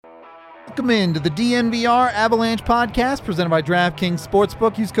Welcome into the DNVR Avalanche podcast presented by DraftKings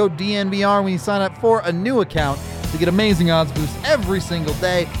Sportsbook. Use code DNVR when you sign up for a new account to get amazing odds boosts every single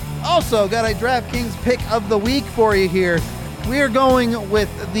day. Also, got a DraftKings pick of the week for you here. We are going with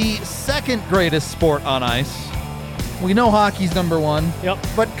the second greatest sport on ice. We know hockey's number one. Yep.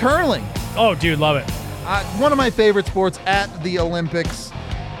 But curling. Oh, dude, love it. One of my favorite sports at the Olympics.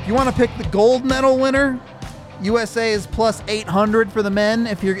 If you want to pick the gold medal winner, USA is plus 800 for the men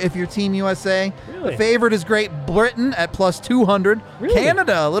if you're Team USA. Really? The favorite is Great Britain at plus 200. Really?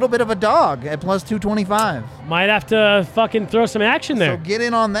 Canada, a little bit of a dog at plus 225. Might have to fucking throw some action there. So get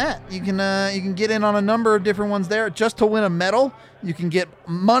in on that. You can get in on a number of different ones there. Just to win a medal, you can get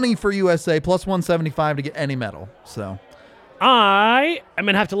money for USA plus 175 to get any medal. So I am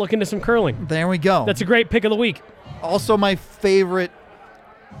going to have to look into some curling. there we go. That's a great pick of the week. Also my favorite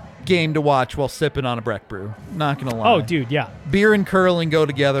game to watch while sipping on a Breck brew. Not gonna lie. Oh, dude, yeah. Beer and curling go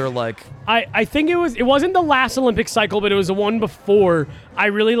together like. I think it wasn't the last Olympic cycle, but it was the one before. I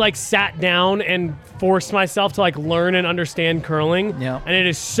really sat down and forced myself to learn and understand curling. Yeah. And it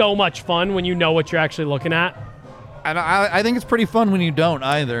is so much fun when you know what you're actually looking at. And I think it's pretty fun when you don't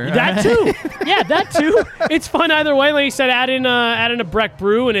either. That too. Yeah, that too. It's fun either way. Like you said, add in a Breck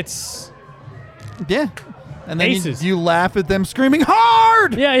brew and it's Yeah. And then aces. you laugh at them screaming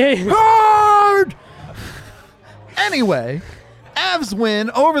hard. Yeah. Hard. Anyway, Avs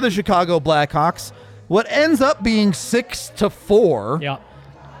win over the Chicago Blackhawks. What ends up being 6-4. Yeah.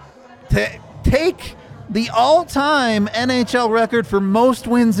 Take the all-time NHL record for most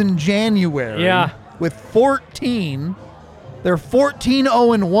wins in January. Yeah. With 14. They're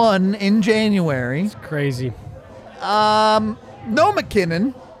 14-0-1 in January. It's crazy. No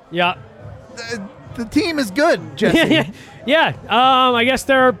McKinnon. Yeah. The team is good, Jesse. Yeah. I guess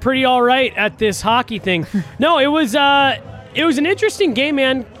they're pretty all right at this hockey thing. No, it was an interesting game,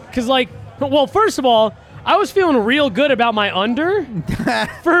 man. Because first of all, I was feeling real good about my under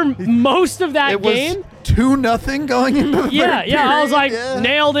for most of that game. It was 2-0 going into the third period. I was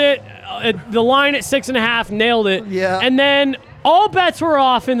nailed it. The line at 6.5, nailed it. Yeah. And then all bets were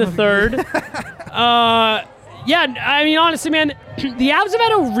off in the third. I mean, honestly, man, the Avs have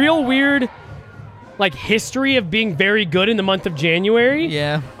had a real weird history of being very good in the month of January.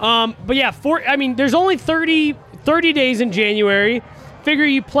 Yeah. But yeah, there's only 30 days in January. Figure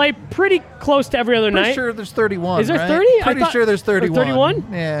you play pretty close to every other night. Pretty sure there's 31, Is there right? 30? Pretty sure there's 31.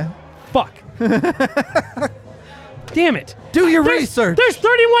 31? Yeah. Fuck. Damn it. Do your research. There's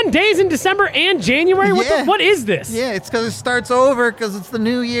 31 days in December and January? What is this? Yeah, it's because it starts over because it's the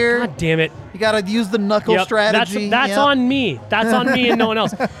new year. God damn it. You got to use the knuckle strategy. That's on me. That's on me and no one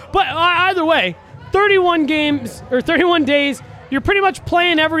else. But either way, 31 games or 31 days, you're pretty much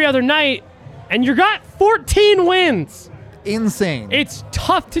playing every other night, and you got 14 wins. Insane. It's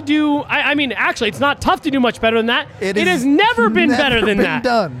tough to do. I mean, actually, it's not tough to do much better than that. It has never been better than that.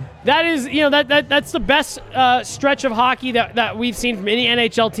 Done. That is, that's the best stretch of hockey that we've seen from any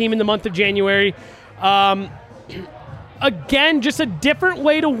NHL team in the month of January. Again, just a different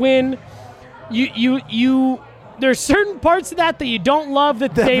way to win. There's certain parts of that you don't love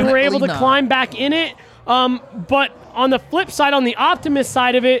that they were able to climb back in it. But on the flip side, on the optimist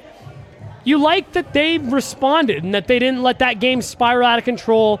side of it, you like that they responded and that they didn't let that game spiral out of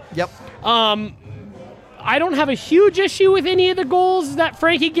control. Yep. I don't have a huge issue with any of the goals that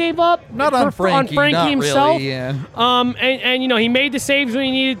Frankie gave up. Not on Frankie. On Frankie not himself. Really, yeah. And he made the saves when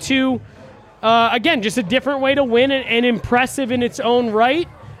he needed to. Again, just a different way to win and impressive in its own right.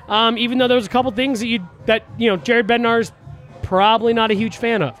 Even though there was a couple things that Jared Bednar's probably not a huge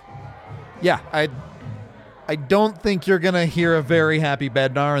fan of. Yeah, I don't think you're going to hear a very happy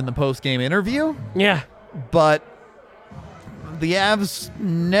Bednar in the post-game interview. Yeah. But the Avs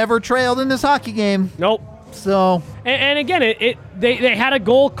never trailed in this hockey game. Nope. So. And again, they had a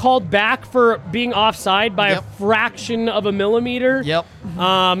goal called back for being offside by a fraction of a millimeter. Yep.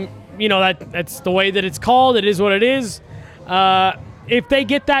 That's the way that it's called. It is what it is. If they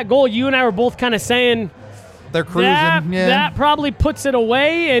get that goal, you and I were both kind of saying they're cruising. That probably puts it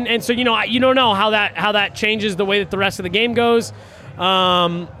away, and so you don't know how that changes the way that the rest of the game goes.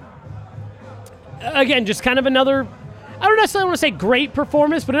 Again, just kind of another. I don't necessarily want to say great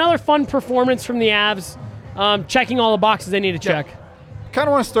performance, but another fun performance from the Avs, checking all the boxes they need to check. Kind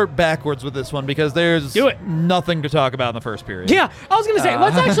of want to start backwards with this one because there's nothing to talk about in the first period. Yeah, I was going to say,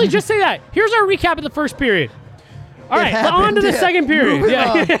 let's actually just say that. Here's our recap of the first period. All right, on to the second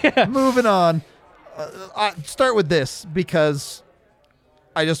period. Moving on. Start with this because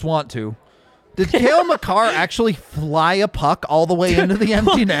I just want to. Did Cale Makar actually fly a puck all the way into the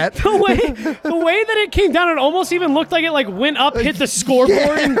empty net? The way that it came down, it almost even looked like it went up, hit the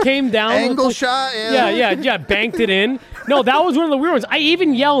scoreboard, and came down. Angle shot. Yeah, banked it in. No, that was one of the weird ones. I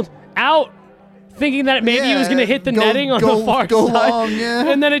even yelled out, thinking that maybe he was going to hit the netting on the far side. Long,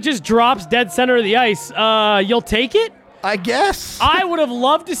 and then it just drops dead center of the ice. You'll take it? I guess. I would have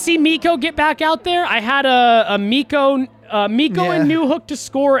loved to see Mikko get back out there. I had a Mikko and Newhook to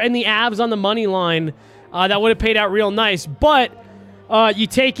score and the Avs on the money line. That would have paid out real nice. But you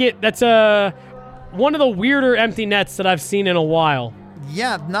take it. That's one of the weirder empty nets that I've seen in a while.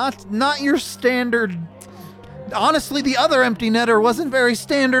 Yeah, not your standard. Honestly, the other empty netter wasn't very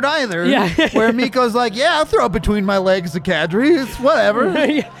standard either. Yeah. Where Mikko's like, yeah, I'll throw it between my legs to Kadri. It's whatever.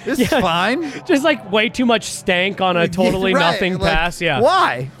 It's fine. Just way too much stank on a totally nothing pass. Yeah.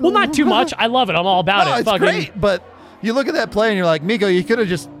 Why? Well, not too much. I love it. I'm all about it. It's great, but you look at that play and you're like, Mikko, you could have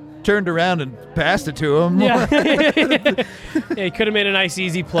just turned around and passed it to him. Yeah. He could have made a nice,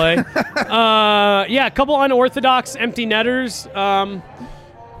 easy play. A couple unorthodox empty netters.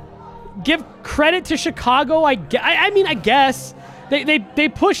 Give credit to Chicago. I guess they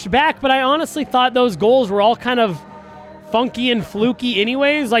pushed back, but I honestly thought those goals were all kind of funky and fluky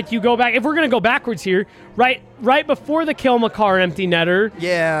anyways. Like, you go back, if we're going to go backwards here, right before the Cale Makar empty netter.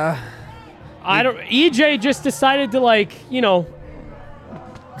 Yeah. EJ just decided to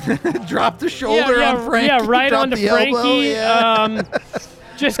drop the shoulder on Frankie. Yeah, right onto Frankie. Elbow,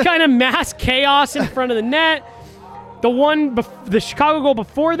 just kind of mass chaos in front of the net. The Chicago goal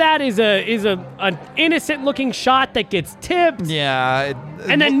before that is an innocent looking shot that gets tipped. Yeah.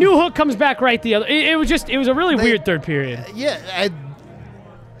 And then Newhook comes back right the other. It was a really weird third period. Yeah.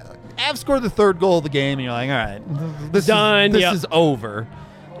 Avs scored the third goal of the game, and you're like, all right, this is over.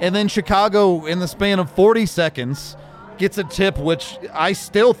 And then Chicago, in the span of 40 seconds, gets a tip, which I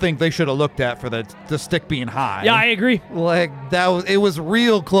still think they should have looked at for the stick being high. Yeah, I agree. It was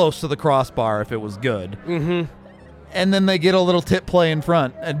real close to the crossbar if it was good. Mm-hmm. And then they get a little tip play in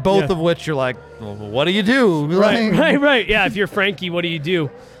front, and both of which you're like, well, what do you do? Right. Yeah, if you're Frankie, what do you do?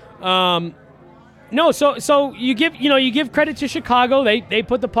 So you give credit to Chicago. They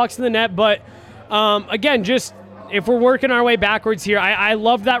put the pucks in the net, but again, just if we're working our way backwards here, I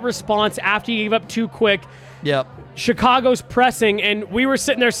love that response after you give up too quick. Yep. Chicago's pressing, and we were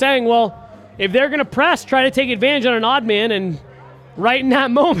sitting there saying, well, if they're going to press, try to take advantage on an odd man, and right in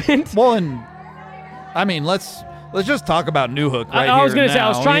that moment. Well, and I mean, let's just talk about Newhook right here. I was going to say, I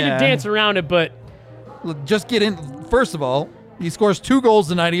was trying to dance around it, but just get in. First of all, he scores 2 goals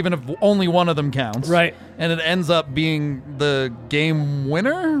tonight, even if only one of them counts. Right. And it ends up being the game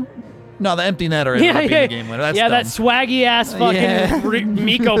winner? No, the empty netter ended up being the game winner. That's dumb. That swaggy-ass fucking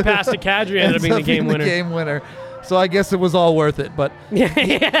Mikko pass to Kadri ended up being the game winner. So I guess it was all worth it. But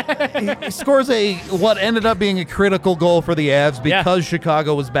he scores what ended up being a critical goal for the Avs because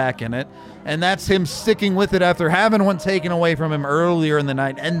Chicago was back in it. And that's him sticking with it after having one taken away from him earlier in the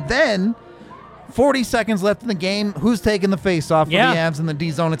night. And then 40 seconds left in the game. Who's taking the face-off for the Avs in the D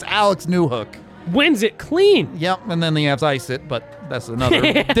zone? It's Alex Newhook. Wins it clean. Yep, and then the Avs ice it, but that's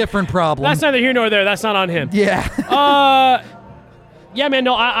another different problem. That's neither here nor there. That's not on him. Yeah. Yeah, man,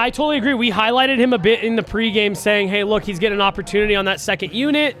 no, I totally agree. We highlighted him a bit in the pregame saying, hey, look, he's getting an opportunity on that second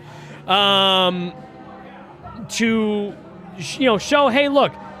unit to show, hey,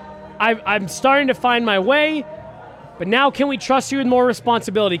 look, I'm starting to find my way, but now can we trust you with more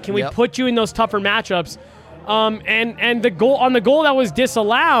responsibility? Can we put you in those tougher matchups? And the goal that was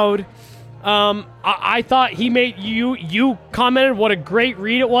disallowed, I thought he made you commented what a great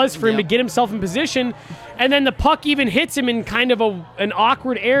read it was for him to get himself in position, and then the puck even hits him in kind of an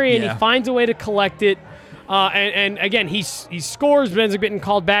awkward area, and he finds a way to collect it. And again, he scores, but ends up getting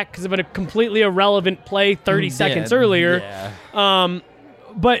called back because of a completely irrelevant play 30 seconds earlier. Yeah.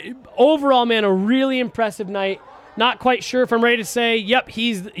 But overall, man, a really impressive night. Not quite sure if I'm ready to say, yep,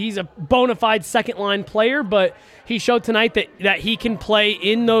 he's a bona fide second-line player, but he showed tonight that he can play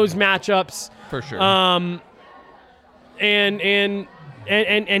in those matchups. For sure. And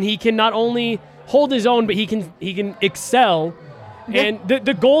he can not only hold his own, but he can excel. And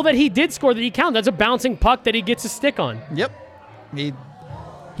the goal that he did score that he counted, that's a bouncing puck that he gets a stick on. Yep.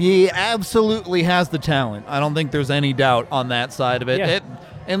 He absolutely has the talent. I don't think there's any doubt on that side of it. Yeah.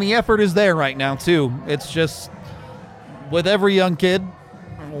 And the effort is there right now, too. It's just, with every young kid,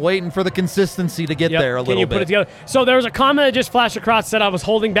 waiting for the consistency to get there a little bit. Put it together? So there was a comment that just flashed across that said I was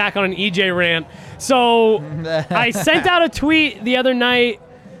holding back on an EJ rant. So I sent out a tweet the other night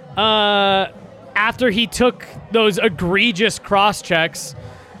after he took those egregious cross checks,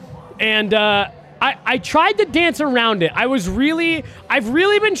 and I tried to dance around it. I've really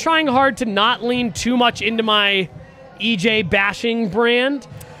been trying hard to not lean too much into my EJ bashing brand.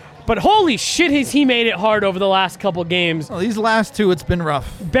 But holy shit, has he made it hard over the last couple games. Well, these last two, it's been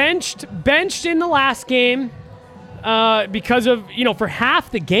rough. Benched in the last game because of, for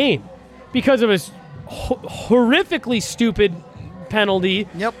half the game, because of his horrifically stupid penalty.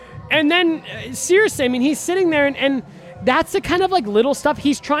 Yep. And then, seriously, I mean, he's sitting there, and that's the kind of, little stuff.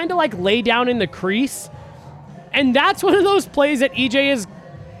 He's trying to, lay down in the crease. And that's one of those plays that EJ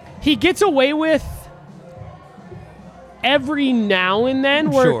he gets away with every now and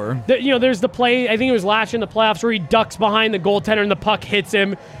then. Where, sure. There's the play, I think it was last year in the playoffs, where he ducks behind the goaltender and the puck hits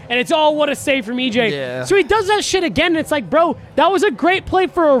him. And it's, what a save from EJ. Yeah. So he does that shit again, and it's like, bro, that was a great play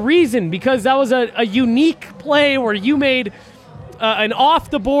for a reason, because that was a unique play where you made an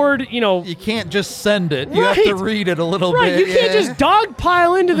off-the-board, You can't just send it. You have to read it a little bit. You can't just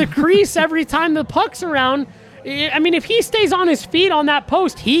dogpile into the crease every time the puck's around. I mean, if he stays on his feet on that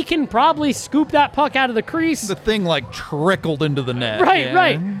post, he can probably scoop that puck out of the crease. The thing, trickled into the net.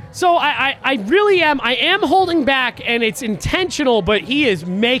 Right. So I really am. I am holding back, and it's intentional, but he is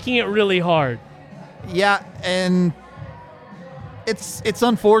making it really hard. Yeah, and it's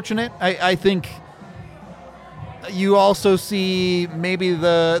unfortunate. I think you also see maybe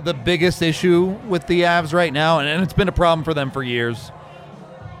the biggest issue with the Avs right now, and it's been a problem for them for years.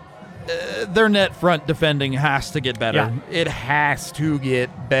 Their net front defending has to get better. Yeah. It has to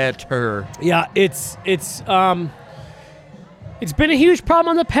get better. Yeah, it's been a huge problem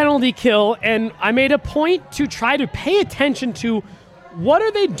on the penalty kill, and I made a point to try to pay attention to what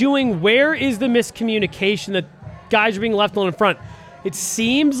are they doing, where is the miscommunication that guys are being left alone in front. It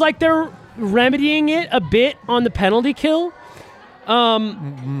seems like they're remedying it a bit on the penalty kill.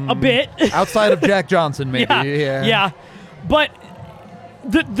 A bit. Outside of Jack Johnson, maybe. Yeah. But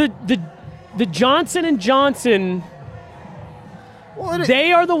the Johnson and Johnson,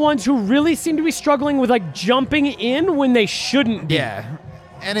 they are the ones who really seem to be struggling with jumping in when they shouldn't be. Yeah.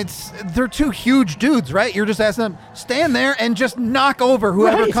 And they're two huge dudes, right? You're just asking them, stand there and just knock over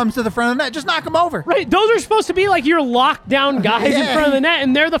whoever comes to the front of the net. Just knock them over. Right. Those are supposed to be your lockdown guys in front of the net,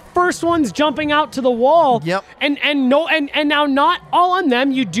 and they're the first ones jumping out to the wall. Yep. And now not all on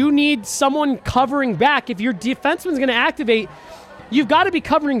them. You do need someone covering back. If your defenseman's going to activate, you've got to be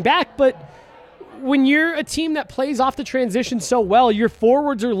covering back, but when you're a team that plays off the transition so well, your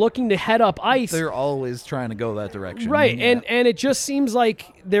forwards are looking to head up ice. They're always trying to go that direction. Right, yeah. and it just seems like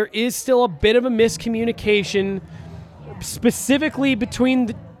there is still a bit of a miscommunication, specifically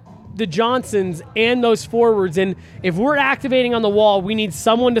between the Johnsons and those forwards. And if we're activating on the wall, we need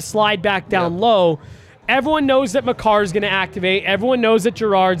someone to slide back down low. Everyone knows that Makar's going to activate. Everyone knows that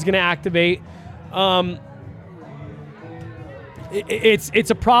Girard's going to activate.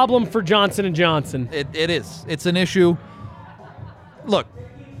 It's a problem for Johnson and Johnson. It is. It's an issue. Look,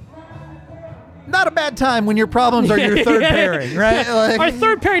 not a bad time when your problems are your third pairing, right? Our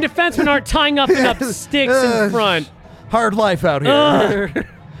third pairing defensemen aren't tying up enough sticks in front. Hard life out here.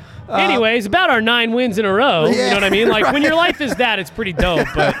 Anyways, about our 9 wins in a row. Yeah, you know what I mean? When your life is that, it's pretty dope.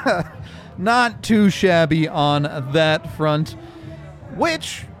 But not too shabby on that front,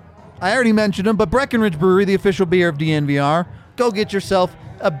 which I already mentioned them, but Breckenridge Brewery, the official beer of DNVR. Go get yourself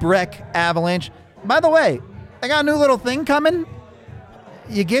a Breck Avalanche. By the way, I got a new little thing coming.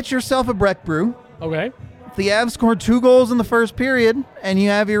 You get yourself a Breck brew. Okay. If the Avs scored 2 goals in the first period and you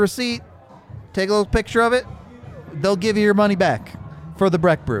have your receipt, take a little picture of it. They'll give you your money back for the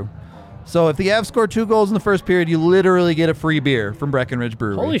Breck brew. So if the Avs scored 2 goals in the first period, you literally get a free beer from Breckenridge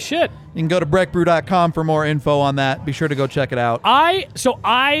Brewery. Holy shit. You can go to breckbrew.com for more info on that. Be sure to go check it out.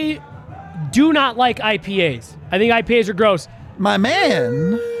 I do not like IPAs. I think IPAs are gross. My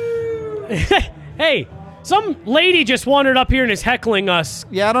man. Hey, some lady just wandered up here and is heckling us.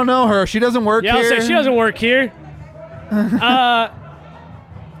 Yeah, I don't know her. She doesn't work here. Yeah, I'll say she doesn't work here.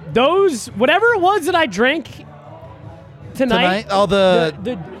 Those, whatever it was that I drank tonight. Oh,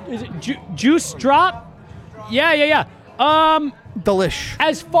 is it juice drop? Yeah. Delish.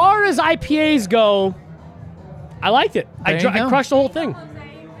 As far as IPAs go, I liked it. I crushed the whole thing.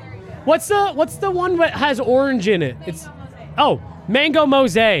 What's the one that has orange in it? It's Mango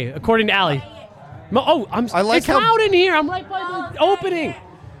Mosaic, according to Allie. It's loud in here. I'm right by the opening.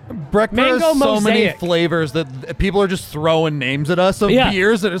 Breck has so many flavors that people are just throwing names at us of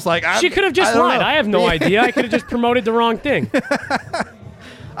beers, and it's like she could have just lied. I have no idea. I could have just promoted the wrong thing.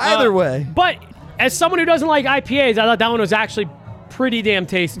 Either way. But as someone who doesn't like IPAs, I thought that one was actually pretty damn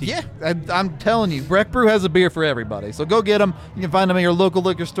tasty. Yeah, I'm telling you, Breck Brew has a beer for everybody. So go get them. You can find them at your local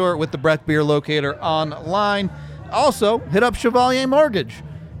liquor store with the Breck Beer Locator online. Also, hit up Chevalier Mortgage.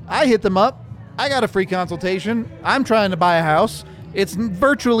 I hit them up I got a free consultation. I'm trying to buy a house. It's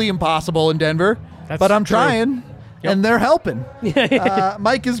virtually impossible in Denver, but I'm trying, and they're helping.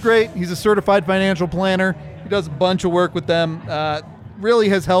 Mike is great. He's a certified financial planner. He does a bunch of work with them. Really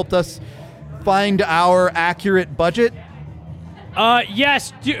has helped us find our accurate budget.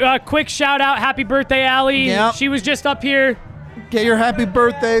 Yes, quick shout out. Happy birthday, Allie. Yep. She was just up here. Get your happy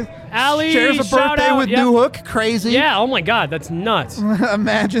birthday. Allie shares a birthday with New Hook. Crazy. Yeah, oh my God, that's nuts.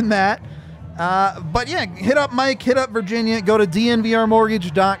 Imagine that. But yeah, hit up Mike, hit up Virginia. Go to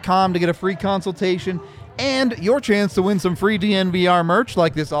DNVRmortgage.com to get a free consultation and your chance to win some free DNVR merch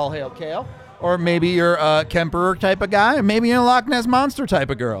like this All Hail Kale. Or maybe you're a Kemperer type of guy. Maybe you're a Loch Ness Monster type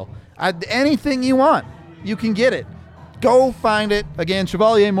of girl. Anything you want, you can get it. Go find it. Again,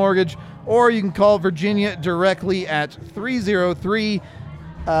 Chevalier Mortgage. Or you can call Virginia directly at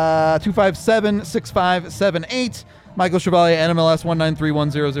 303-257-6578. Michael Chevalier, NMLS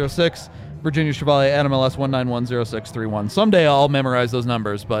 1931006. Virginia Chevalier, NMLS 1910631. Someday I'll memorize those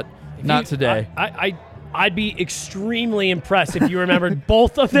numbers, but not today. I'd be extremely impressed if you remembered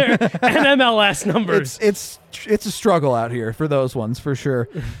both of their NMLS numbers. It's a struggle out here for those ones, for sure.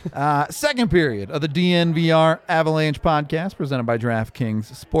 Second period of the DNVR Avalanche podcast presented by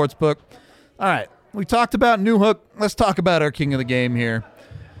DraftKings Sportsbook. All right, we talked about New Hook. Let's talk about our king of the game here.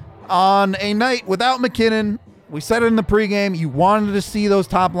 On a night without McKinnon, we said it in the pregame, you wanted to see those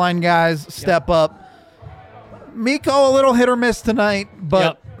top-line guys step up. Mikko, a little hit or miss tonight,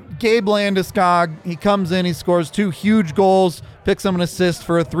 but Gabe Landeskog, he comes in, he scores 2 huge goals, picks up an assist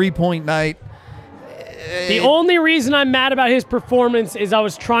for a 3-point night. The only reason I'm mad about his performance is I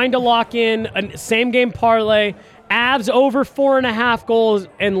was trying to lock in a same-game parlay, Avs over 4.5 goals,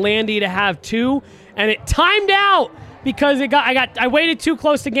 and Landy to have 2, and it timed out because I waited too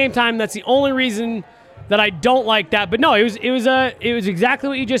close to game time. That's the only reason that I don't like that. But no, it was exactly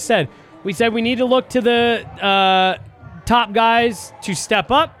what you just said. We said we need to look to the top guys to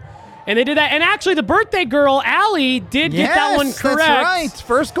step up. And they did that. And actually, the birthday girl, Allie, did get that one correct. That's right.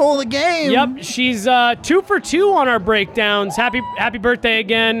 First goal of the game. Yep. She's 2 for 2 on our breakdowns. Happy birthday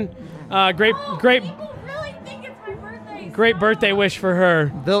again. Great. People really think it's my birthday. Great birthday wish for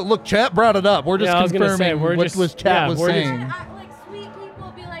her. Look, chat brought it up. We're just confirming what chat was saying. Sweet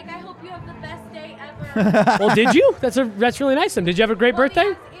people be like, I hope you have the best day ever. Well, did you? That's really nice then. Did you have a great birthday?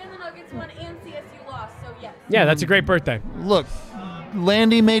 Yes, and the Nuggets won and CSU lost, so yes. Yeah, that's a great birthday. Look,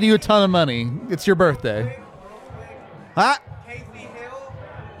 Landy made you a ton of money. It's your birthday. Huh? Casey Hill,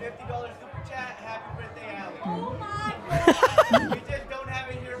 $50 super chat. Happy birthday, Allie. Oh my We just don't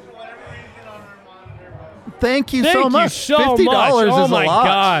have it here for whatever reason on our monitor. Thank you so much. $50 is a lot. Oh my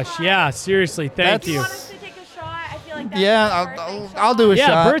gosh. Yeah, seriously. Thank you. You want us to take a shot? I feel like that's I'll do a shot.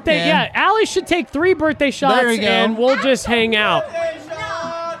 Yeah, birthday. Yeah, Allie should take 3 birthday shots, There you go. and we'll just hang out. No,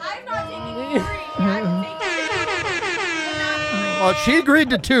 I'm not taking 3. I'm taking 3. Well, she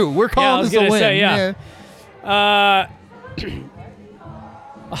agreed to 2. We're calling this a win. Say,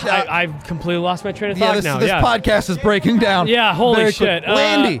 I've completely lost my train of thought now. This podcast is breaking down. Yeah, holy very shit. quick.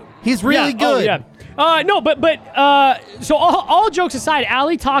 Landy, he's really good. Oh, yeah. No, but so all jokes aside,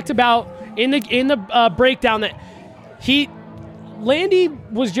 Allie talked about in the breakdown that Landy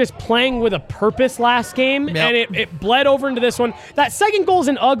was just playing with a purpose last game, and it bled over into this one. That second goal's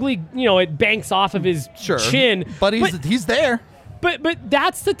an ugly, it banks off of his chin. But he's there. But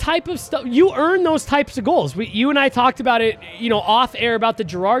that's the type of stuff you earn. Those types of goals. You and I talked about it, off air about the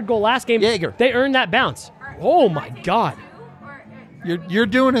Gerard goal last game. Jaeger. They earned that bounce. Oh my God! You're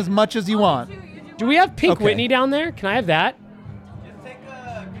doing as much as you want. Do we have Pink Whitney down there? Can I have that? Just take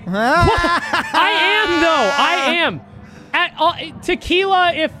a... I am. At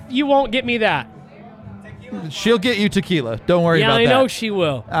tequila, if you won't get me that. She'll get you tequila. Don't worry about that. Yeah, I know she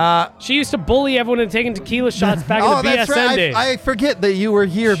will. She used to bully everyone into taking tequila shots back in the BSN that's right. days. I forget that you were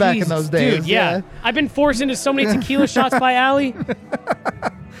here back in those days. Dude, yeah. I've been forced into so many tequila shots by Allie.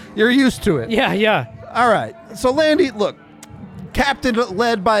 You're used to it. Yeah. All right. So, Landy, look, captain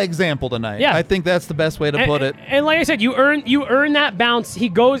led by example tonight. Yeah. I think that's the best way to put it. And like I said, you earn that bounce. He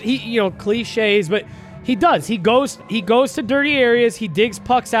cliches, but he does. He goes to dirty areas. He digs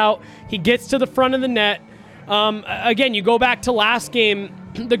pucks out. He gets to the front of the net. Again, you go back to last game,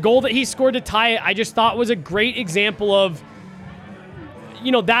 the goal that he scored to tie it, I just thought was a great example of,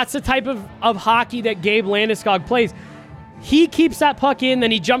 that's the type of hockey that Gabe Landeskog plays. He keeps that puck in,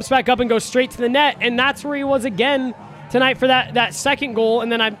 then he jumps back up and goes straight to the net, and that's where he was again tonight for that second goal. And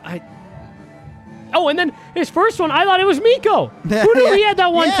then and then his first one, I thought it was Mikko. Who knew he had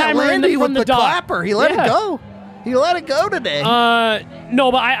that one-timer from the dot? Clapper. He let it go. He let it go today. No,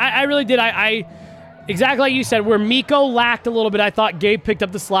 but I really did. exactly like you said, where Mikko lacked a little bit, I thought Gabe picked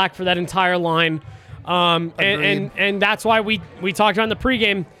up the slack for that entire line. And that's why we talked about in the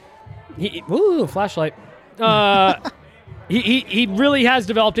pregame. Flashlight. He really has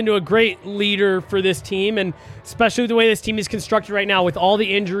developed into a great leader for this team, and especially the way this team is constructed right now with all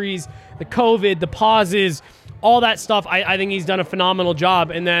the injuries, the COVID, the pauses, all that stuff. I think he's done a phenomenal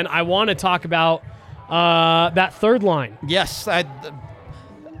job. And then I want to talk about that third line. Yes,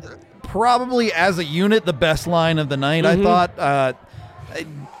 probably as a unit, the best line of the night, I thought.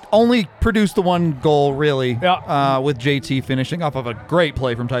 Only produced the one goal, really, with JT finishing off of a great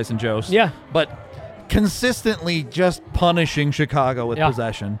play from Tyson Jost. Yeah. But consistently just punishing Chicago with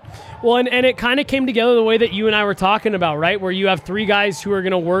possession. Well, and it kind of came together the way that you and I were talking about, right? Where you have three guys who are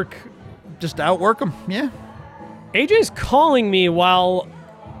going to work. Just outwork them, yeah. AJ's calling me while...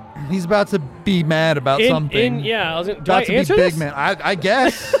 He's about to be mad about something. Do about I to answer be this? big man. I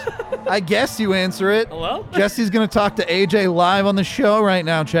guess. I guess you answer it. Hello? Jesse's going to talk to AJ live on the show right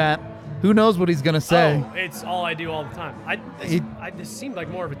now, chat. Who knows what he's going to say? Oh, it's all I do all the time. This seemed like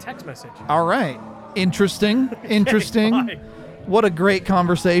more of a text message. All right. Interesting. Fine. What a great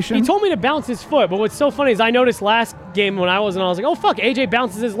conversation. He told me to bounce his foot, but what's so funny is I noticed last game when I was like, oh, fuck, AJ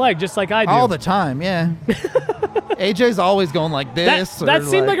bounces his leg just like I do. All the time, yeah. AJ's always going like this. That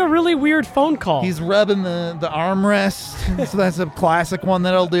seemed like a really weird phone call. He's rubbing the armrest, so that's a classic one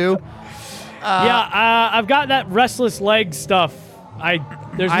that he'll do. I've got that restless leg stuff.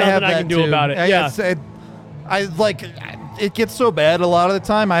 There's nothing I can do about it. It gets so bad a lot of the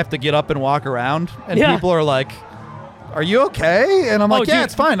time I have to get up and walk around, and people are like, are you okay? And I'm like, dude,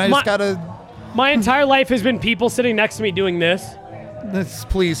 it's fine. I just gotta... My entire life has been people sitting next to me doing this.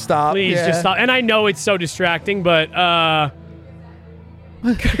 Please stop. Please just stop. And I know it's so distracting, but but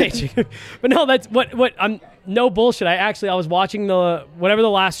no, that's what I'm no bullshit. I was watching whatever the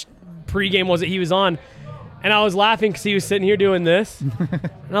last pregame was that he was on, and I was laughing because he was sitting here doing this,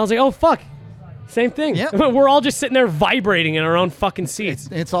 and I was like, oh fuck. Same thing. Yep. We're all just sitting there vibrating in our own fucking seats.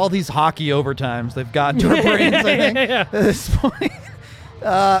 It's all these hockey overtimes they've got into our brains, I think, at this point.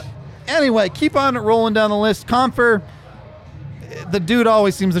 Anyway, keep on rolling down the list. Compher, the dude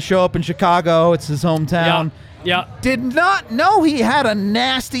always seems to show up in Chicago. It's his hometown. Yeah. Did not know he had a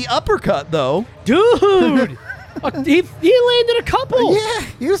nasty uppercut, though. Dude! He landed a couple. Yeah,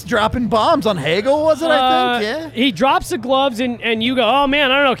 he was dropping bombs on Hagel, was it, I think? Yeah. He drops the gloves, and you go, oh,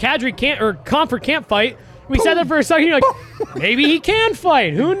 man, I don't know, Kadri can't, or Compher can't fight. We said that for a second. You're like, maybe he can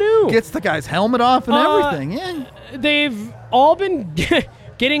fight. Who knew? Gets the guy's helmet off and everything. Yeah. They've all been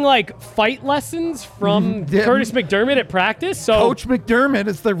getting, like, fight lessons from Curtis McDermott at practice. So Coach McDermott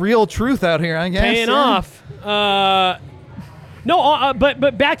is the real truth out here, I guess. Paying off. No,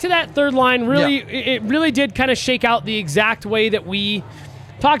 but back to that third line, really, it really did kind of shake out the exact way that we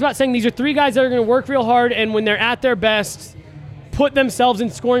talked about, saying these are three guys that are going to work real hard, and when they're at their best, put themselves in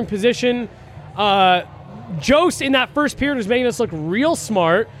scoring position. Jost in that first period was making us look real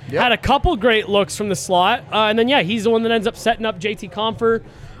smart, had a couple great looks from the slot, and then, he's the one that ends up setting up JT Compher.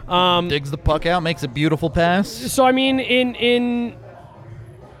 Digs the puck out, makes a beautiful pass. So, I mean, in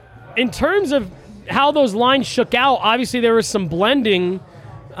terms of how those lines shook out, obviously there was some blending.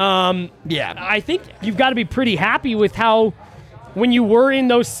 I think you've got to be pretty happy with how, when you were in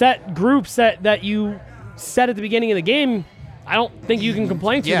those set groups that you set at the beginning of the game, I don't think you can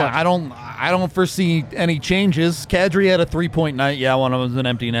complain too much. I don't foresee any changes. Kadri had a 3-point night. Yeah, one of them was an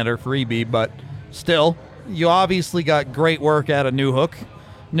empty netter freebie, but still, you obviously got great work out of Newhook.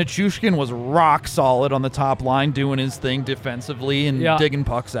 Nichushkin was rock solid on the top line, doing his thing defensively and digging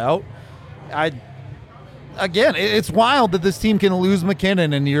pucks out. Again, it's wild that this team can lose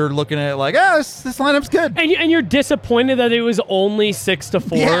McKinnon, and you're looking at it like, this lineup's good. And you're disappointed that it was only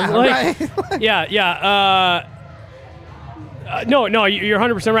 6-4. Yeah, right. No, you're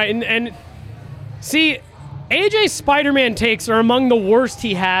 100% right. And see, AJ's Spider-Man takes are among the worst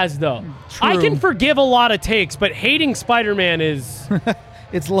he has, though. True. I can forgive a lot of takes, but hating Spider-Man is...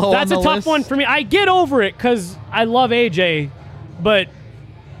 it's low That's on the a tough list. one for me. I get over it because I love AJ, but...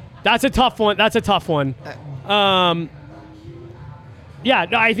 That's a tough one. I think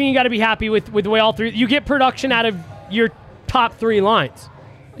you got to be happy with the way all three. You get production out of your top three lines.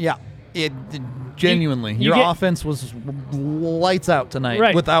 Yeah, genuinely, your offense was lights out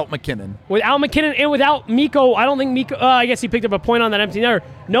tonight without McKinnon. Without McKinnon and without Mikko, I don't think Mikko. I guess he picked up a point on that empty netter.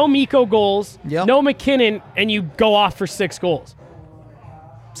 No Mikko goals. Yep. No McKinnon, and you go off for 6 goals.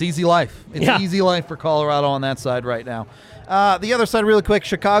 It's easy life. It's easy life for Colorado on that side right now. The other side, really quick,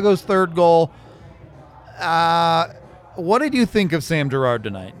 Chicago's third goal. What did you think of Sam Girard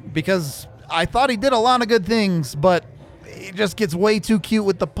tonight? Because I thought he did a lot of good things, but he just gets way too cute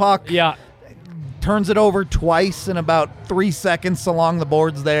with the puck. Yeah. turns it over twice in about 3 seconds along the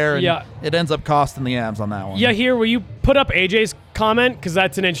boards there. And Yeah. it ends up costing the Avs on that one. Yeah, here, will you put up AJ's comment? Because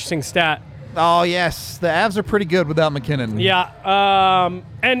that's an interesting stat. Oh, yes. The Avs are pretty good without McKinnon. Yeah,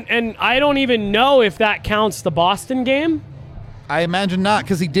 and I don't even know if that counts the Boston game. I imagine not,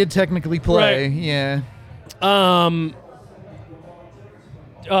 because he did technically play. Right. Yeah.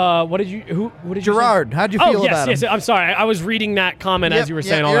 What did you Gerard, how'd you feel about him? Yes, I'm sorry. I was reading that comment as you were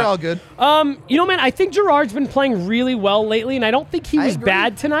saying all you're that. all good. Man, I think Gerard's been playing really well lately, and I don't think he was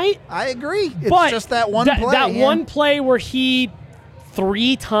bad tonight. I agree. It's But just that one play. That one play where he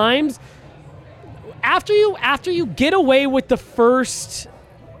 3 times after you get away with the first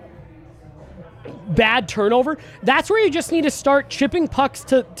bad turnover, that's where you just need to start chipping pucks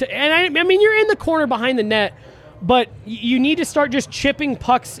to and I mean you're in the corner behind the net, but you need to start just chipping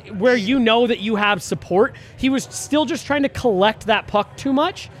pucks where you know that you have support. He was still just trying to collect that puck too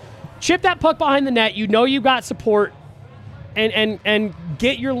much. Chip that puck behind the net, you know you got support, and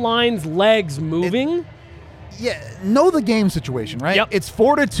get your line's legs moving. Know the game situation, right? Yep. It's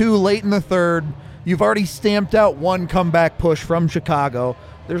 4-2 late in the third. You've already stamped out one comeback push from Chicago.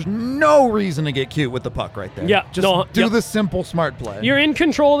 There's no reason to get cute with the puck right there. Yeah, Just do the simple, smart play. You're in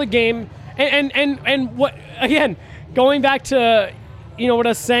control of the game. And what, again, going back to, what I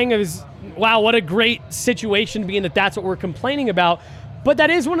was saying is, wow, what a great situation being that's what we're complaining about. But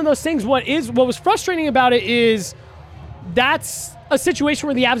that is one of those things. What was frustrating about it is that's a situation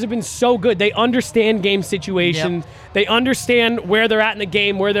where the Avs have been so good. They understand game situations. Yep. They understand where they're at in the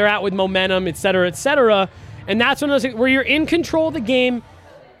game, where they're at with momentum, et cetera, et cetera. And that's one of those things where you're in control of the game.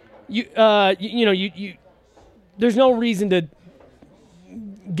 There's no reason to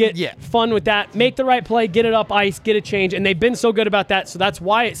get fun with that. Make the right play, get it up ice, get a change, and they've been so good about that, so that's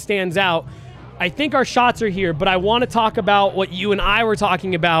why it stands out. I think our shots are here, but I want to talk about what you and I were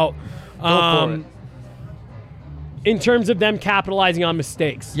talking about in terms of them capitalizing on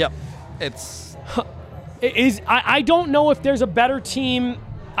mistakes. Yep. I don't know if there's a better team.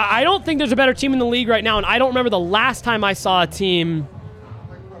 I don't think there's a better team in the league right now, and I don't remember the last time I saw a team.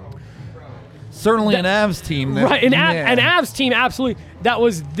 Certainly an Avs team. Right, an Avs team, absolutely. That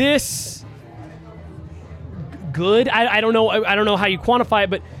was this good. I don't know. I don't know how you quantify it,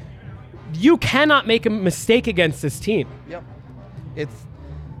 but you cannot make a mistake against this team. Yep. It's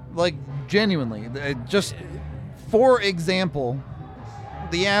like genuinely. Just for example,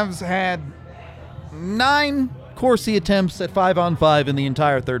 the Avs had 9 Corsi attempts at 5-on-5 in the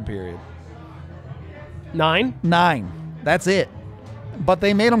entire third period. 9? 9. That's it. But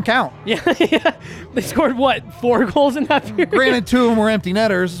they made them count. Yeah. They scored, 4 goals in that period? Granted, 2 of them were empty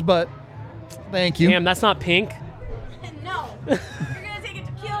netters, but thank you. Damn, that's not pink. No. You're going to take a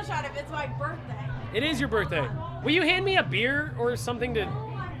tequila shot if it's my birthday. It is your birthday. Will you hand me a beer or something to...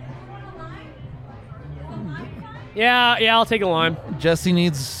 Yeah, I'll take a lime. Jesse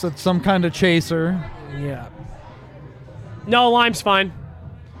needs some kind of chaser. Yeah. No, lime's fine.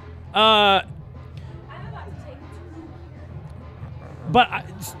 But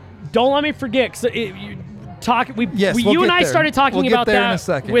don't let me forget. Cause you and I started talking about that that in a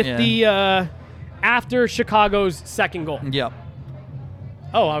second, with the after Chicago's second goal. Yep.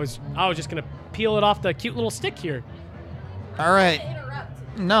 Oh, I was just gonna peel it off the cute little stick here. All right.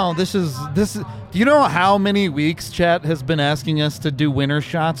 No, this is. Do you know how many weeks chat has been asking us to do winner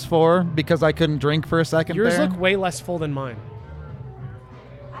shots for because I couldn't drink for a second? Yours there? look way less full than mine.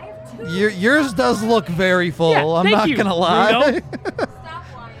 I have 2. Yours does look very full. Yeah, I'm thank not you, gonna lie. Rudo. Stop lying.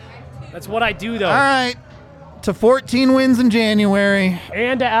 I have 2. That's what I do, though. All right. To 14 wins in January.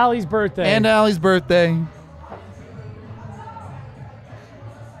 And to Allie's birthday. And Allie's birthday.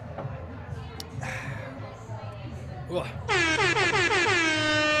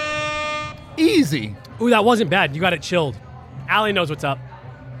 Easy. Ooh, that wasn't bad. You got it chilled. Allie knows what's up.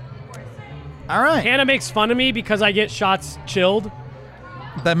 All right. Hannah makes fun of me because I get shots chilled.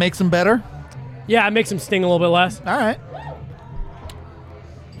 That makes them better? Yeah, it makes them sting a little bit less. All right.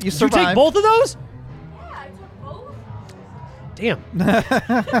 You Did you survived. take both of those? Yeah, I took both. Damn.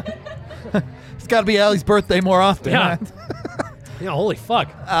 It's got to be Allie's birthday more often. Yeah. Right? Yeah, holy fuck.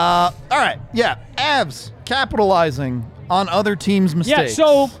 All right. Yeah. Avs capitalizing on other teams' mistakes. Yeah,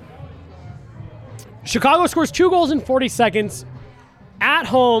 so Chicago scores 2 goals in 40 seconds at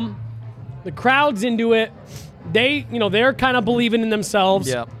home. The crowd's into it. They're kind of believing in themselves.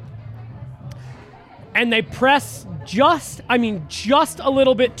 Yep. And they press just a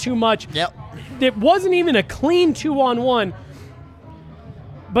little bit too much. Yep. It wasn't even a clean 2-on-1.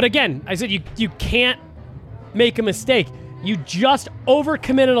 But again, I said you can't make a mistake. You just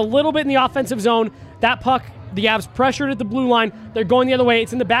overcommitted a little bit in the offensive zone. That puck The Avs pressured at the blue line. They're going the other way.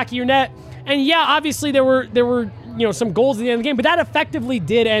 It's in the back of your net. And yeah, obviously there were some goals at the end of the game, but that effectively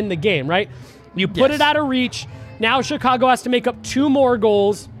did end the game, right? You put it out of reach. Now Chicago has to make up 2 more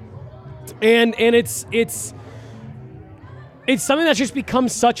goals, and it's something that's just become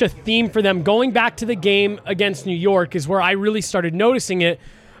such a theme for them. Going back to the game against New York is where I really started noticing it.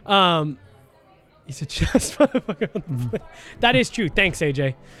 He's a just motherfucker. That is true. Thanks,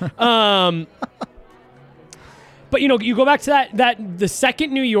 AJ. But you go back to that the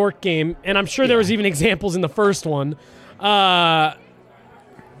second New York game, and I'm sure there was even examples in the first one. And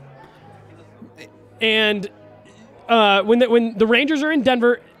when the Rangers are in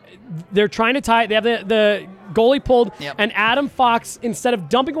Denver, they're trying to tie it. They have the goalie pulled, and Adam Fox, instead of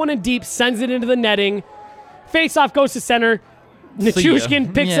dumping one in deep, sends it into the netting. Face-off goes to center.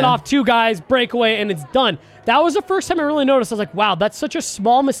 Nichushkin picks it off 2 guys, breakaway, and it's done. That was the first time I really noticed. I was like, wow, that's such a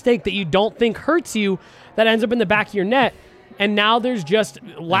small mistake that you don't think hurts you that ends up in the back of your net. And now there's just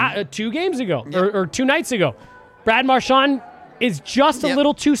 2 games ago, or 2 nights ago, Brad Marchand is just a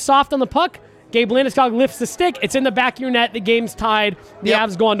little too soft on the puck. Gabe Landeskog lifts the stick. It's in the back of your net. The game's tied. The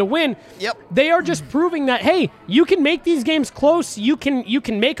Avs go on to win. They are just proving that, hey, you can make these games close. You can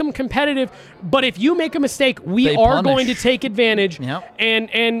make them competitive. But if you make a mistake, we are going to take advantage.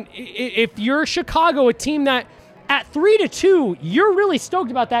 And if you're Chicago, a team that at 3-2, you're really stoked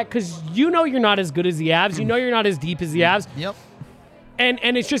about that because you're not as good as the Avs. You're not as deep as the Avs.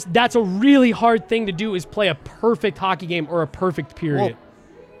 And it's just that's a really hard thing to do is play a perfect hockey game or a perfect period. Well,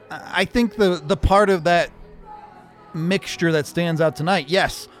 I think the part of that mixture that stands out tonight,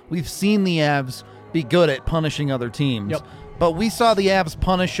 yes, we've seen the Avs be good at punishing other teams, but we saw the Avs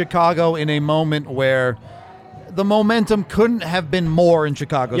punish Chicago in a moment where the momentum couldn't have been more in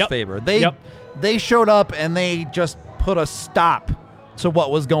Chicago's favor. They showed up and they just put a stop to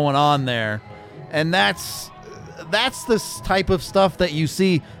what was going on there, and that's this type of stuff that you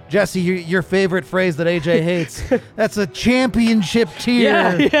see. Jesse, your favorite phrase that AJ hates, that's a championship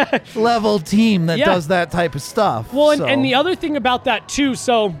tier level team that does that type of stuff. Well, and the other thing about that, too,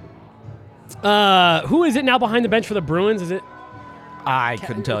 so who is it now behind the bench for the Bruins? Is it? I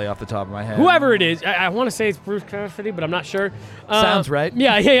couldn't tell you off the top of my head. Whoever it is. I want to say it's Bruce Cassidy, but I'm not sure. Sounds right.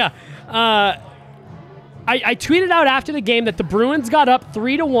 Yeah. I tweeted out after the game that the Bruins got up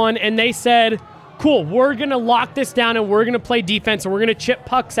 3-1, and they said, cool, we're going to lock this down and we're going to play defense and we're going to chip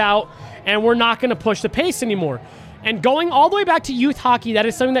pucks out and we're not going to push the pace anymore. And going all the way back to youth hockey, that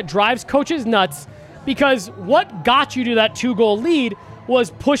is something that drives coaches nuts because what got you to that 2-goal lead was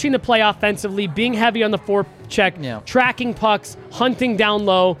pushing the play offensively, being heavy on the forecheck, tracking pucks, hunting down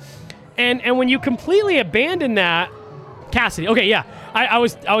low. And when you completely abandon that, Cassidy, okay, yeah, I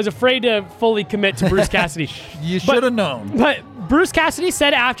was afraid to fully commit to Bruce Cassidy. You should have known. But Bruce Cassidy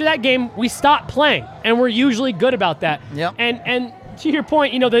said after that game, we stopped playing, and we're usually good about that. And to your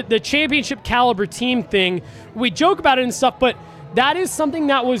point, the championship caliber team thing, we joke about it and stuff, but that is something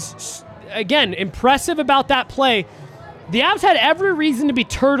that was, again, impressive about that play. The Avs had every reason to be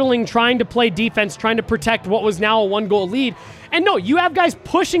turtling, trying to play defense, trying to protect what was now a 1-goal lead. And no, you have guys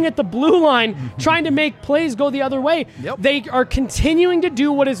pushing at the blue line, trying to make plays go the other way. They are continuing to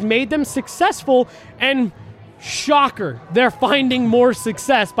do what has made them successful, and shocker, they're finding more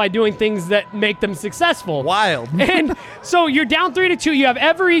success by doing things that make them successful. Wild. And so you're down 3-2. You have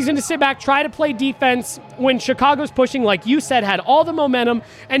every reason to sit back, try to play defense when Chicago's pushing, like you said, had all the momentum.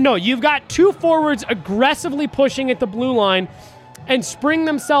 And no, you've got 2 forwards aggressively pushing at the blue line and spring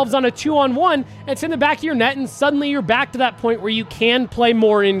themselves on a 2-on-1. It's in the back of your net, and suddenly you're back to that point where you can play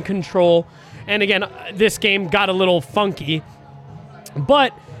more in control. And again, this game got a little funky.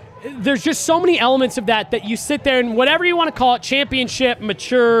 But there's just so many elements of that you sit there and whatever you want to call it, championship,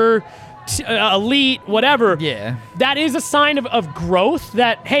 mature, elite, whatever. That is a sign of growth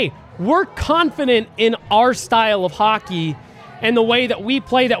that, hey, we're confident in our style of hockey and the way that we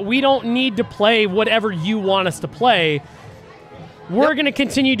play, that we don't need to play whatever you want us to play. We're going to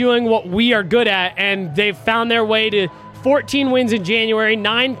continue doing what we are good at, and they've found their way to 14 wins in January,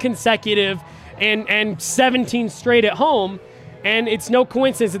 9 consecutive, and 17 straight at home. And it's no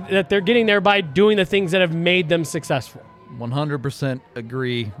coincidence that they're getting there by doing the things that have made them successful. 100%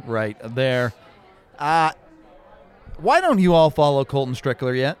 agree right there. Why don't you all follow Colton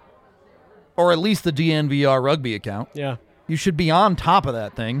Strickler yet? Or at least the DNVR rugby account. Yeah. You should be on top of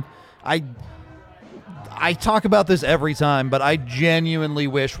that thing. I talk about this every time, but I genuinely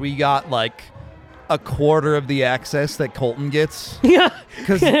wish we got like a quarter of the access that Colton gets. Yeah.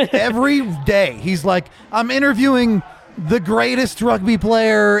 Because every day he's like, I'm interviewing the greatest rugby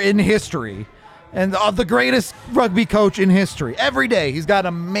player in history. and the greatest rugby coach in history. Every day he's got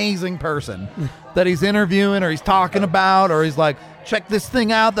an amazing person that he's interviewing or he's talking about, or he's like, check this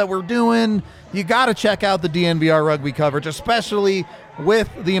thing out that we're doing. You got to check out the DNVR rugby coverage, especially with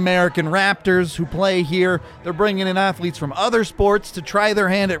the American Raptors who play here. They're bringing in athletes from other sports to try their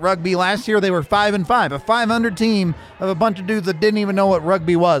hand at rugby. Last year they were 5-5, a 500 team of a bunch of dudes that didn't even know what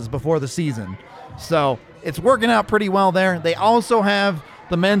rugby was before the season. So it's working out pretty well there. They also have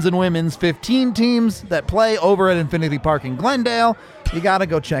the men's and women's 15 teams that play over at Infinity Park in Glendale. You got to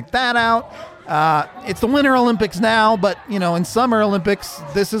go check that out. It's the Winter Olympics now, but, in Summer Olympics,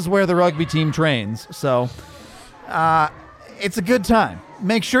 this is where the rugby team trains. So it's a good time.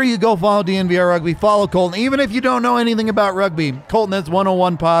 Make sure you go follow DNVR Rugby. Follow Colton. Even if you don't know anything about rugby, Colton has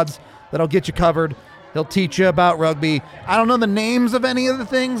 101 pods that'll get you covered. He'll teach you about rugby. I don't know the names of any of the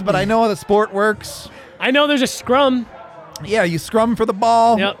things, but I know how the sport works. I know there's a scrum. Yeah, you scrum for the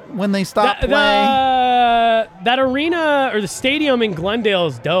ball when they stop play. That arena or the stadium in Glendale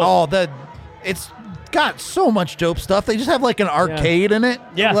is dope. Oh, it's got so much dope stuff. They just have like an arcade in it.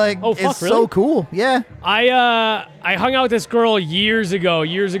 Yeah. It's so cool. Yeah. I hung out with this girl years ago,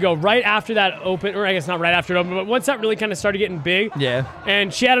 right after that opened, or I guess not right after it opened, but once that really kind of started getting big. Yeah.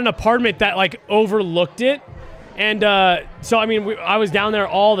 And she had an apartment that overlooked it. And I was down there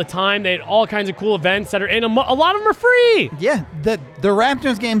all the time. They had all kinds of cool events and a lot of them are free. Yeah. The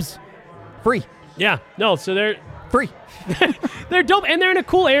Raptors game's free. Yeah. No, so they're free. They're dope, and they're in a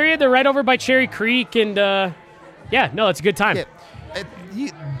cool area. They're right over by Cherry Creek, and it's a good time. Yeah. You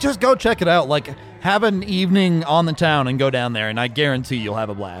just go check it out. Have an evening on the town and go down there, and I guarantee you'll have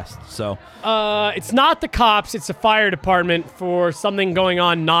a blast. So, it's not the cops; it's the fire department for something going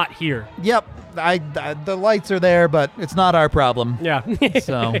on not here. Yep, the lights are there, but it's not our problem. Yeah.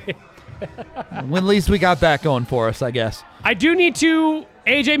 So, at least we got that going for us, I guess. I do need to.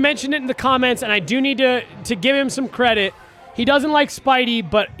 AJ mentioned it in the comments, and I do need to give him some credit. He doesn't like Spidey,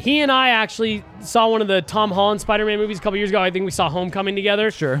 but he and I actually saw one of the Tom Holland Spider-Man movies a couple years ago. I think we saw Homecoming together.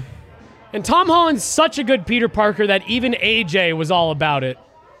 Sure. And Tom Holland's such a good Peter Parker that even AJ was all about it.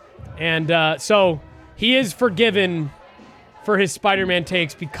 And so he is forgiven for his Spider-Man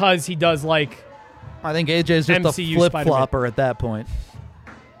takes because he does like I think AJ's just MCU a flip-flopper at that point.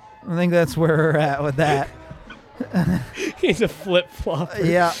 I think that's where we're at with that. He's a flip-flopper.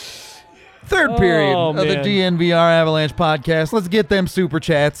 Yeah. Third period of the DNVR Avalanche podcast. Let's get them super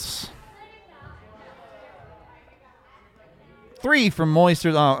chats. 3 from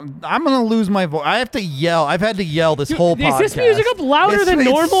Moister. I'm going to lose my voice. I have to yell. I've had to yell this whole podcast. Is this music up louder than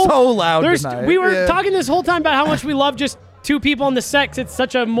normal? It's so loud tonight. We were talking this whole time about how much we love just 2 people on the sex. It's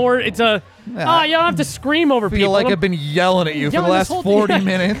such a more, you don't have to scream over people. I feel like I've been yelling at you for the last 40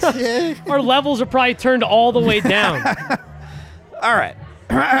 minutes. Our levels are probably turned all the way down. All right.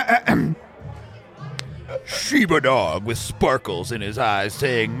 Shiba dog with sparkles in his eyes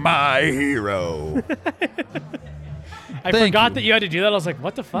saying, my hero. I forgot that you had to do that. I was like,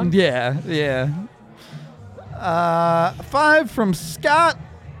 what the fuck? Yeah. 5 from Scott.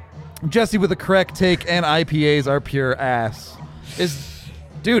 Jesse with the correct take, and IPAs are pure ass.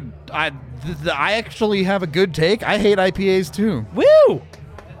 Dude, I actually have a good take. I hate IPAs too. Woo!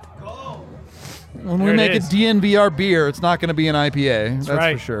 When we make a DNVR beer, it's not going to be an IPA. That's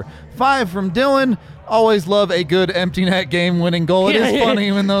right. For sure. 5 from Dylan. Always love a good empty net game-winning goal. It is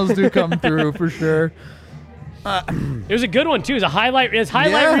funny when those do come through, for sure. It was a good one, too. It was as highlight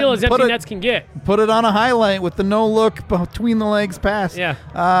reel as empty nets can get. Put it on a highlight with the no-look between the legs pass.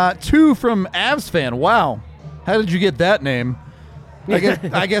 Yeah. 2 from Avs fan. Wow. How did you get that name?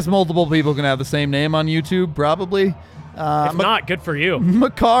 I guess multiple people can have the same name on YouTube, probably. If not, good for you.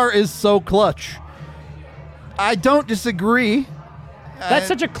 Makar is so clutch. I don't disagree. That's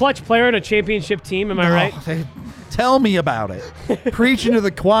such a clutch player in a championship team, am I right? Tell me about it. Preaching to the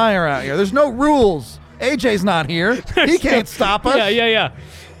choir out here. There's no rules. AJ's not here. He can't stop us. Yeah.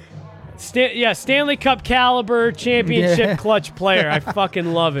 Stanley Cup caliber championship clutch player. I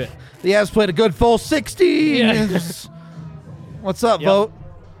fucking love it. The Avs played a good full 60. Yeah. What's up, Vote?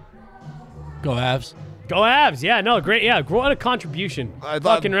 Go Avs. Go Avs. Yeah, no, great. Yeah, what a contribution.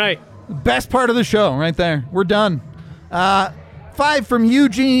 Fucking right. Best part of the show right there. We're done. 5 from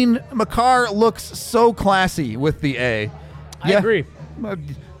Eugene. Makar looks so classy with the A. I agree.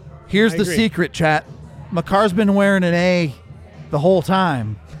 Here's the secret, chat. Makar's been wearing an A the whole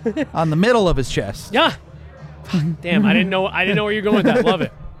time on the middle of his chest. Yeah. Damn, I didn't know where you're going with that. Love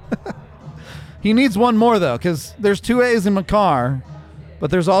it. He needs one more, though, because there's 2 A's in Makar,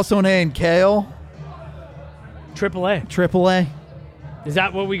 but there's also an A in Kale. Triple A. Is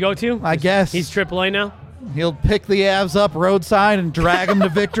that what we go to? I guess. He's AAA now? He'll pick the Avs up roadside and drag them to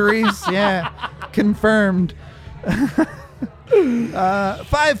victories. Yeah. Confirmed. 5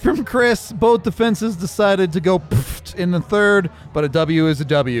 from Chris. Both defenses decided to go in the third, but a W is a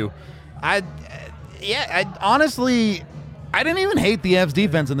W. Honestly, I didn't even hate the Avs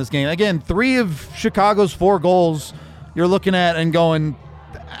defense in this game. Again, 3 of Chicago's 4 goals you're looking at and going,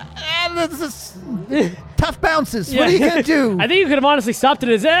 this is tough bounces. What are you going to do? I think you could have honestly stopped it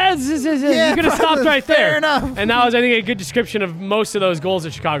as, you could have stopped right there. Fair enough. And that was, I think, a good description of most of those goals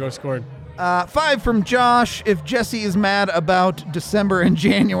that Chicago scored. 5 from Josh. If Jesse is mad about December and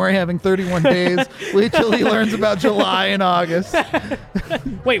January having 31 days, wait till he learns about July and August.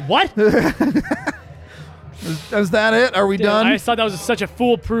 Wait, what? Is that it? Are we done? I just thought that was such a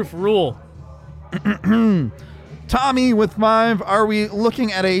foolproof rule. Tommy with 5. Are we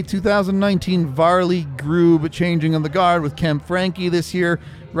looking at a 2019 Varley Grube changing of the guard with Kemp Frankie this year?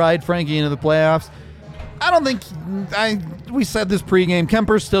 Ride Frankie into the playoffs? I don't think we said this pregame.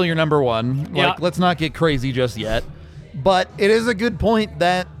 Kemper's still your number 1. Let's not get crazy just yet. But it is a good point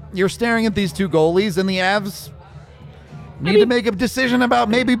that you're staring at these 2 goalies, and the Avs need to make a decision about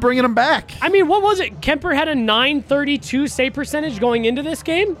maybe bringing them back. I mean, what was it? Kemper had a .932 save percentage going into this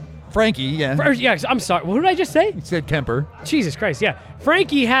game? Frankie, yeah. I'm sorry. What did I just say? You said Kemper. Jesus Christ, yeah.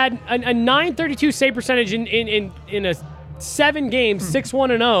 Frankie had a .932 save percentage in a 7 games,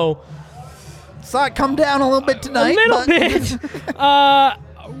 6-1-0. Saw it come down a little bit tonight. A little bit. I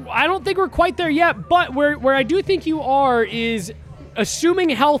don't think we're quite there yet, but where I do think you are is assuming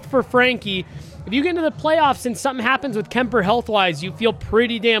health for Frankie. If you get into the playoffs and something happens with Kemper health-wise, you feel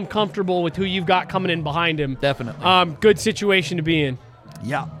pretty damn comfortable with who you've got coming in behind him. Definitely. Good situation to be in.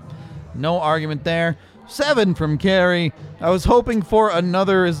 Yeah. No argument there. 7 from Carrie. I was hoping for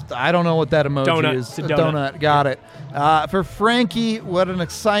another. I don't know what that emoji is. It's a donut. Got it. For Frankie, what an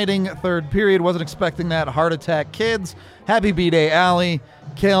exciting third period. Wasn't expecting that. Heart attack kids. Happy B-Day, Allie.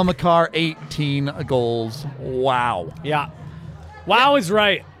 Cale Makar, 18 goals. Wow. Yeah. Wow is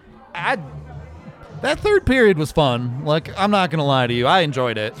right. That third period was fun. I'm not going to lie to you. I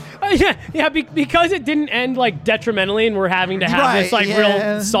enjoyed it. Because it didn't end, detrimentally and we're having to have this,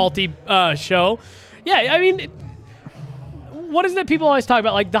 real salty show. Yeah, I mean, what is it people always talk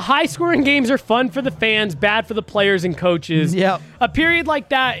about? The high-scoring games are fun for the fans, bad for the players and coaches. Yep. A period like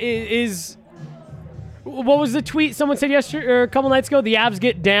that is what was the tweet someone said yesterday or a couple nights ago? The Avs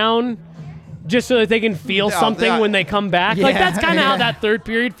get down just so that they can feel something when they come back. That's kind of how that third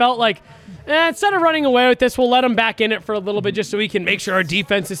period felt like. Instead of running away with this, we'll let them back in it for a little bit just so we can make sure our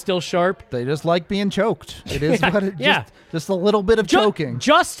defense is still sharp. They just like being choked. It is what it is. Just a little bit of choking.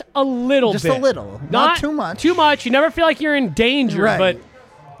 Just a little bit. Just a little. Not too much. Too much. You never feel like you're in danger, but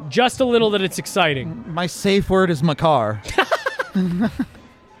just a little that it's exciting. My safe word is Makar.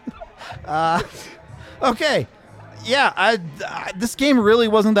 Okay. Yeah, this game really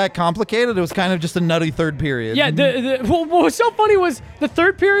wasn't that complicated. It was kind of just a nutty third period. Yeah, what was so funny was the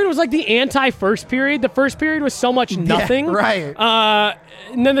third period was like the anti-first period. The first period was so much nothing. Yeah, right.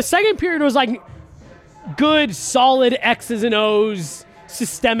 And then the second period was like good, solid X's and O's,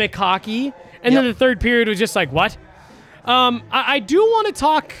 systemic hockey. And then the third period was just like, what? I do want to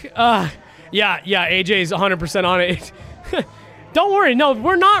talk. AJ's 100% on it. Don't worry. No,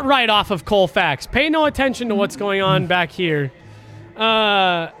 we're not right off of Colfax. Pay no attention to what's going on back here.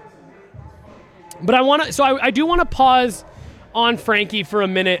 But I do want to pause on Frankie for a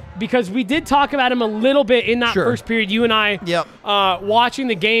minute because we did talk about him a little bit in that first period. You and I, watching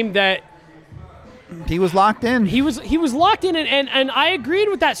the game, that he was locked in. He was locked in, and I agreed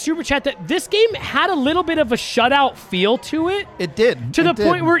with that super chat that this game had a little bit of a shutout feel to it. It did. To the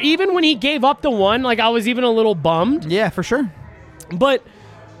point where even when he gave up the one, I was even a little bummed. Yeah, for sure. But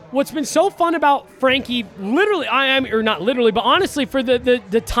what's been so fun about Frankie, not literally, but honestly, for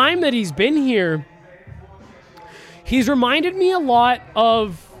the time that he's been here, he's reminded me a lot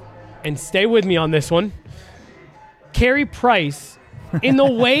of, and stay with me on this one, Carey Price in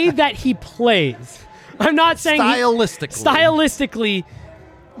the way that he plays. I'm not saying stylistically,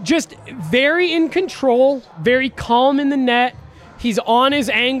 just very in control, very calm in the net. He's on his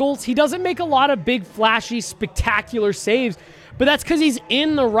angles. He doesn't make a lot of big, flashy, spectacular saves, but that's because he's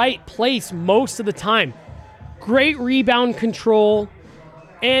in the right place most of the time. Great rebound control.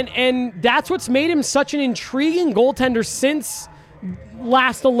 And that's what's made him such an intriguing goaltender since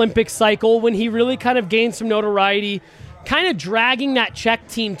last Olympic cycle when he really kind of gained some notoriety, kind of dragging that Czech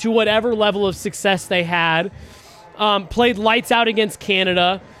team to whatever level of success they had. Played lights out against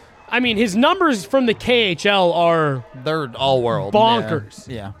Canada. I mean, his numbers from the KHL they're all world. Bonkers.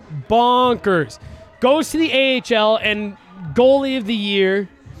 Yeah. Bonkers. Goes to the AHL and goalie of the year.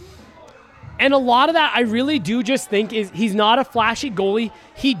 And a lot of that I really do just think is he's not a flashy goalie.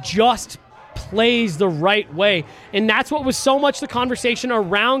 He just plays the right way. And that's what was so much the conversation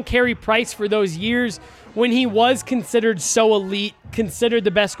around Carey Price for those years when he was considered so elite, considered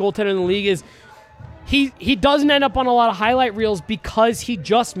the best goaltender in the league, is he doesn't end up on a lot of highlight reels because he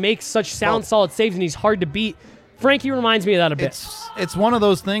just makes such sound, solid saves, and he's hard to beat. Frankie reminds me of that a bit. It's one of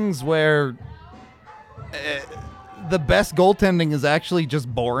those things where the best goaltending is actually just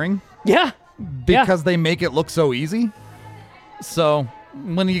boring. Yeah. Because they make it look so easy. So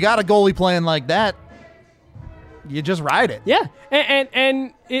when you got a goalie playing like that, you just ride it. Yeah.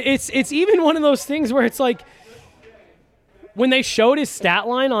 And it's even one of those things where it's like, when they showed his stat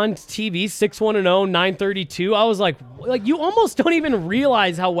line on TV, 6-1-0, 932, I was like you almost don't even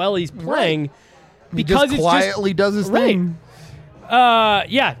realize how well he's playing. Right. Because he just quietly does his thing.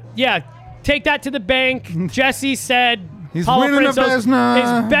 Yeah. Take that to the bank. Jesse said he's Paulo winning a Francouz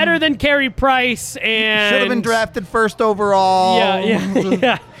Vezina. is better than Carey Price, and should have been drafted first overall.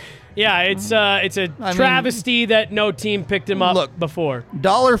 Yeah, it's a travesty that no team picked him up before.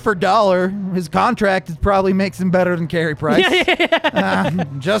 Dollar for dollar, his contract probably makes him better than Carey Price.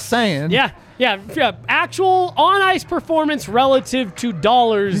 Just saying. Yeah. Actual on-ice performance relative to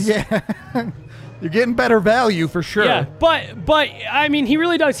dollars. Yeah. You're getting better value for sure. Yeah, but I mean, he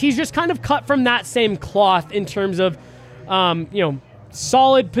really does. He's just kind of cut from that same cloth in terms of,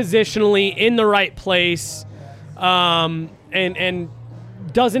 solid positionally in the right place, and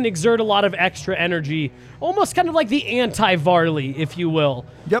doesn't exert a lot of extra energy. Almost kind of like the anti-Varley, if you will.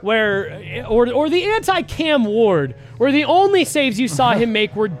 Yep. Or the anti-Cam Ward, where the only saves you saw him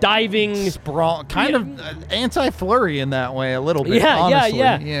make were diving. Sprawl, kind of anti-Flurry in that way a little bit, honestly.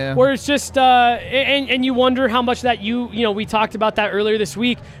 Yeah. Where it's just, and you wonder how much that we talked about that earlier this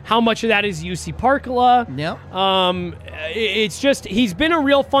week, how much of that is UC Parkala. Yep. It's just, he's been a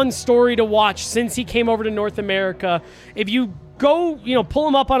real fun story to watch since he came over to North America. If you go, pull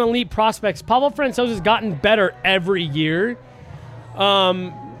him up on Elite Prospects, Pavel Francouz has gotten better every year.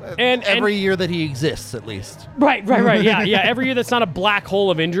 And every year that he exists, at least. Right. Yeah. Every year that's not a black hole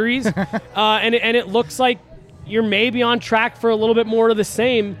of injuries. And it looks like you're maybe on track for a little bit more of the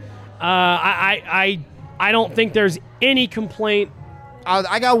same. I don't think there's any complaint.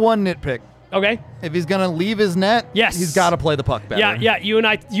 I got one nitpick. Okay. If he's going to leave his net, yes, he's got to play the puck better. Yeah.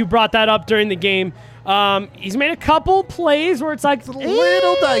 You brought that up during the game. He's made a couple plays where it's like a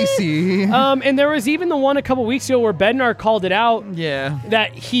little dicey. And there was even the one a couple weeks ago where Bednar called it out. Yeah.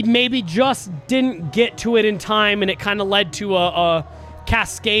 That he maybe just didn't get to it in time, and it kind of led to a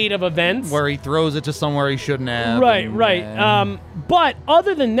cascade of events where he throws it to somewhere he shouldn't have. Right. But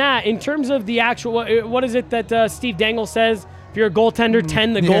other than that, in terms of the actual, what is it that Steve Dangle says? If you're a goaltender,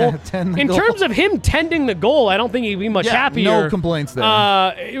 tend the goal. In terms of him tending the goal, I don't think he'd be much happier. No complaints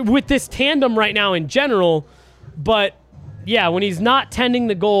there. With this tandem right now in general. But, yeah, when he's not tending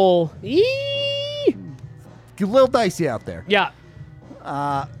the goal, a little dicey out there. Yeah.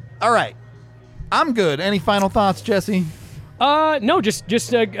 All right. I'm good. Any final thoughts, Jesse? No, just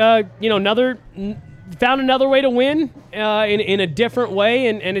found another way to win in a different way,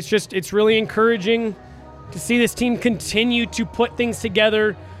 and it's really encouraging to see this team continue to put things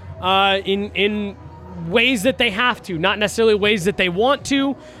together in ways that they have to, not necessarily ways that they want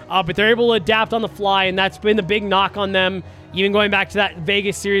to, but they're able to adapt on the fly, and that's been the big knock on them. Even going back to that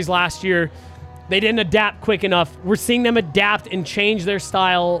Vegas series last year, they didn't adapt quick enough. We're seeing them adapt and change their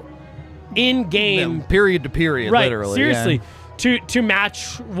style in game, period to period, right, literally. Seriously, to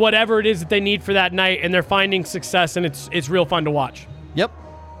match whatever it is that they need for that night, and they're finding success, and it's real fun to watch. Yep,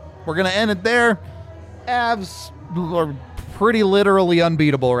 we're gonna end it there. Avs are pretty literally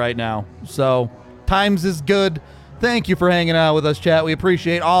unbeatable right now, so times is good. Thank you for hanging out with us, chat. We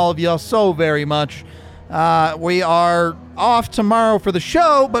appreciate all of y'all so very much. We are off tomorrow for the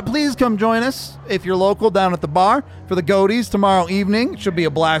show, but please come join us if you're local down at the bar for the Goaties tomorrow evening. Should be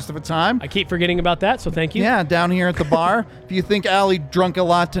a blast of a time. I keep forgetting about that, so thank you. Yeah, down here at the bar. If you think Allie drunk a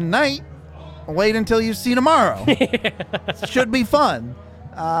lot tonight, wait until you see tomorrow. Should be fun.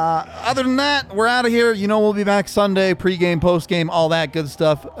 Other than that, we're out of here. We'll be back Sunday, pregame, postgame, all that good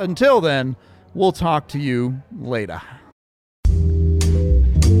stuff. Until then, we'll talk to you later.